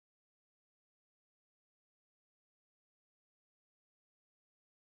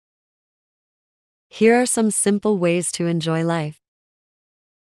Here are some simple ways to enjoy life.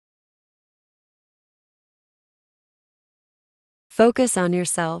 Focus on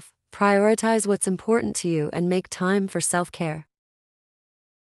yourself, prioritize what's important to you, and make time for self-care.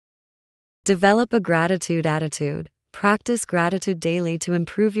 Develop a gratitude attitude. Practice gratitude daily to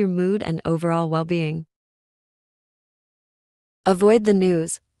improve your mood and overall well-being. Avoid the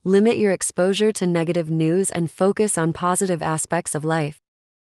news. Limit your exposure to negative news and focus on positive aspects of life.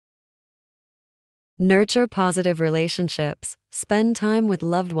 Nurture positive relationships. Spend time with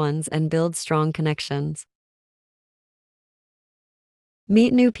loved ones and build strong connections.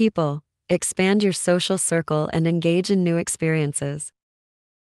 Meet new people. Expand your social circle and engage in new experiences.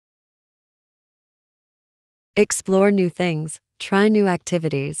 Explore new things, try new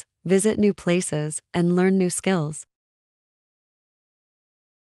activities, visit new places, and learn new skills.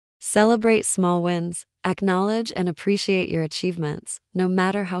 Celebrate small wins. Acknowledge and appreciate your achievements, no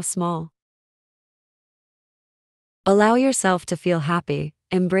matter how small. Allow yourself to feel happy.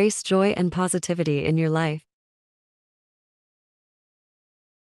 Embrace joy and positivity in your life.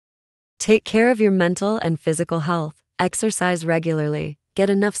 Take care of your mental and physical health. Exercise regularly,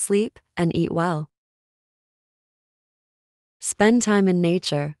 get enough sleep, and eat well. Spend time in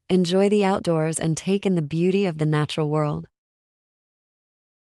nature, enjoy the outdoors, and take in the beauty of the natural world.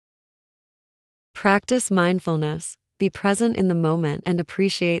 Practice mindfulness. Be present in the moment and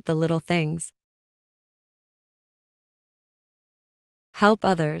appreciate the little things. Help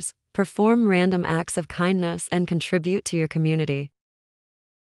others. Perform random acts of kindness and contribute to your community.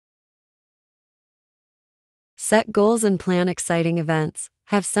 Set goals and plan exciting events.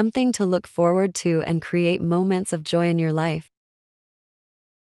 Have something to look forward to and create moments of joy in your life.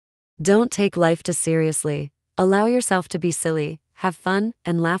 Don't take life too seriously. Allow yourself to be silly, have fun,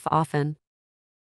 and laugh often.